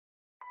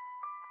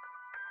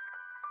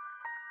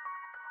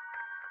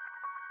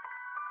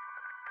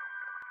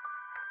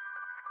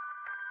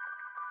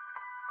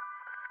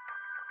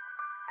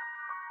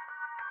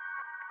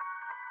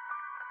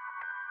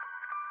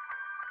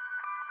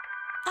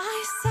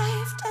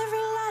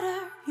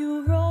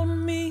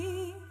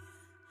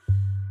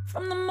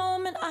From the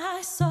moment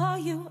I saw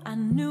you, I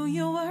knew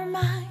you were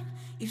mine.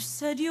 You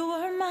said you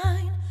were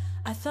mine,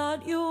 I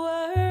thought you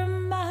were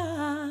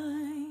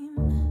mine.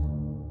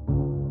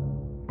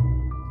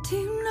 Do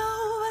you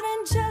know what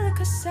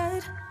Angelica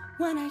said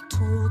when I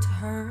told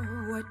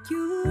her what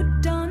you'd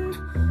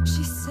done?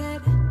 She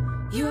said,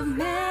 you have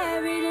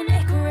married an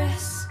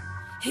Icarus.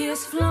 He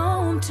has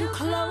flown too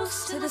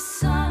close to the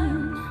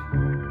sun.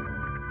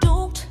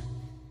 Don't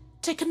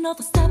take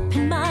another step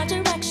in my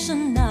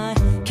direction. I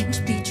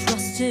can't be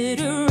trusted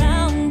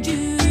around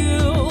you.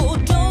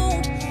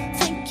 Don't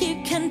think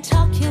you can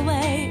talk your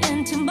way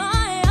into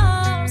my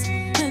arms,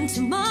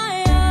 into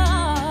my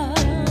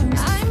arms.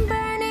 I'm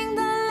burning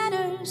the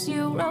letters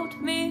you wrote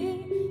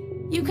me.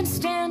 You can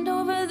stand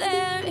over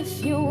there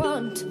if you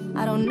want.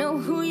 I don't know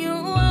who you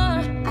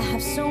are, I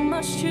have so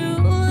much to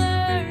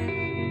learn.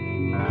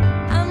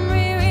 I'm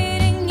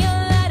rereading your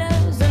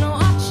letters and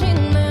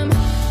watching them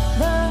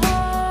burn.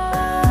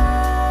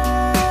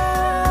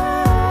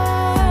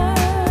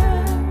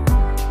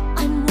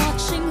 I'm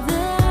watching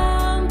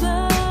them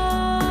burn.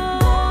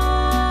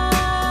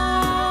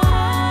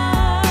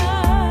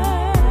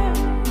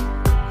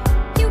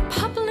 You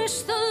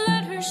published the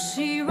letters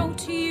she wrote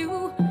to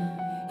you.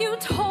 You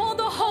told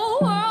the whole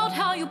world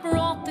how you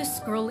brought this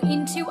girl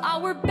into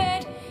our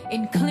bed.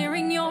 In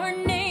clearing your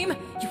name,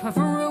 you have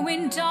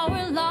ruined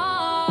our lives.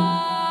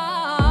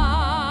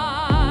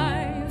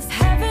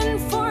 Heaven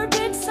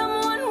forbid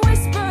someone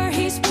whisper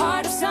he's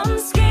part of some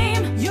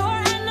scheme.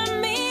 Your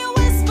enemy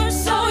whispers,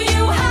 so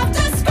you have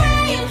to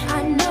scream.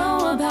 I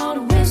know about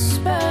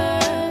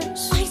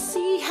whispers. I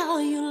see how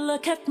you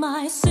look at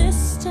my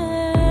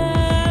sister.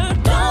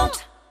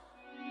 Don't!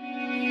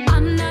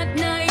 I'm not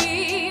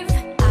naive.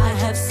 I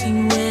have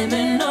seen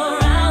women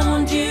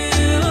around you.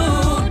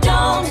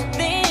 Don't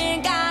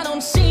think I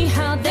don't see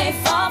how they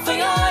fall for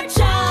your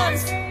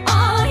charms,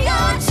 all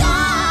your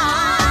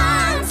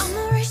charms. I'm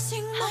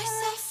erasing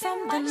myself from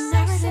the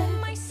narrative.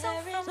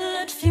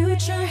 Let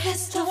future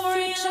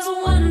historians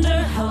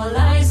wonder how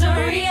Eliza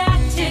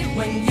reacted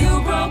when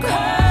you broke her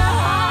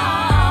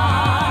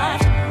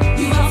heart.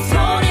 You have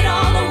thrown it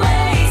all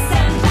away,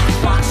 stand back,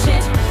 watch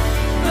it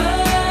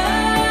burn.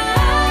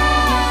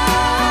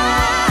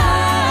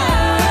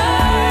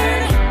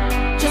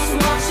 Just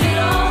watch it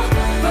all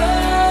burn.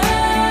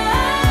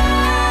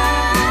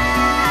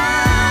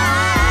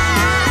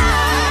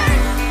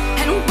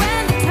 And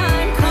when the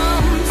time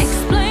comes,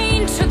 explain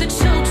to the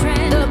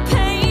children the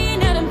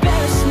pain and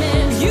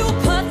embarrassment you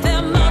put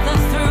their mother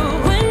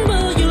through. When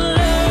will you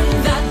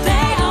learn that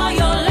they are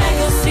your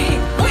legacy?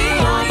 We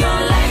are your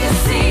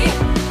legacy.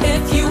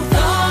 If you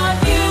thought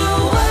you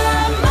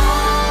were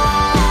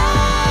mine,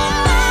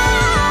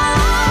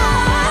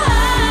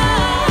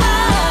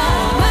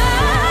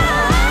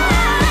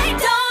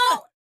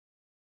 don't.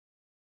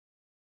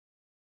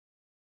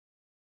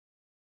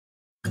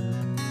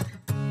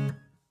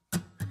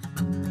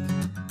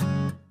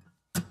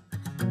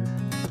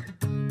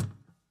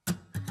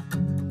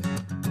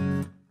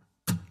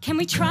 Can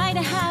we try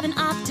to have an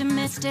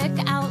optimistic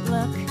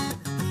outlook?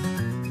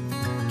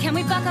 Can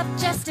we buck up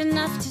just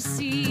enough to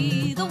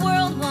see the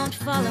world won't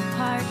fall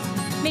apart?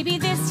 Maybe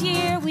this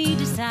year we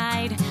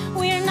decide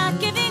we're not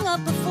giving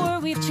up before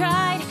we've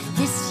tried.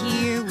 This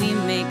year we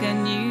make a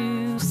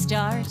new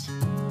start.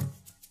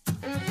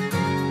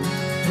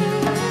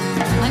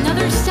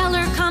 Another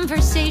stellar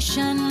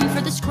conversation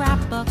for the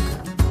scrapbook.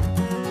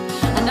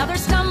 Another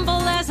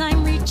stumble as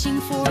I'm reaching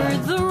for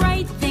the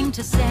right thing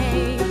to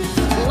say.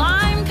 Well,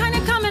 I'm kind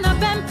of coming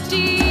up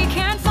empty,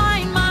 can't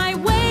find my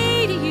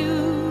way to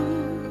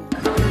you.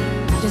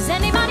 Does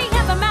anybody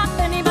have a map?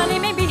 Anybody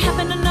maybe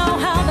happen to know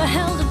how the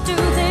hell to do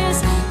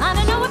this? I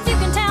don't know if you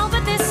can tell,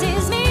 but this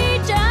is me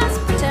just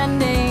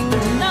pretending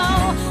to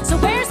know. So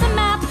where's the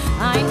map?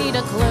 I need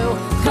a clue.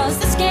 Cause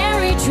the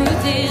scary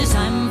truth is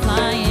I'm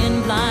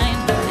flying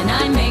blind, and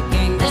I'm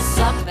making this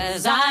up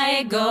as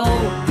I go.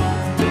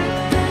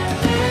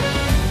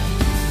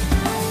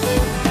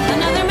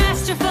 Another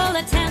masterful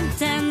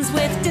attempt ends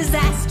with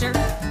disaster.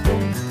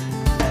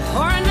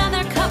 Pour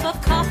another cup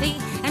of coffee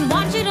and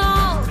watch it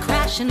all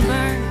crash and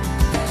burn.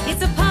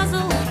 It's a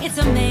puzzle, it's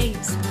a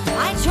maze.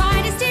 I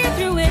try to steer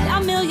through it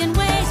a million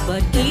ways,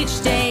 but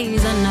each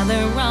day's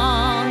another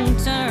wrong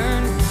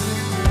turn.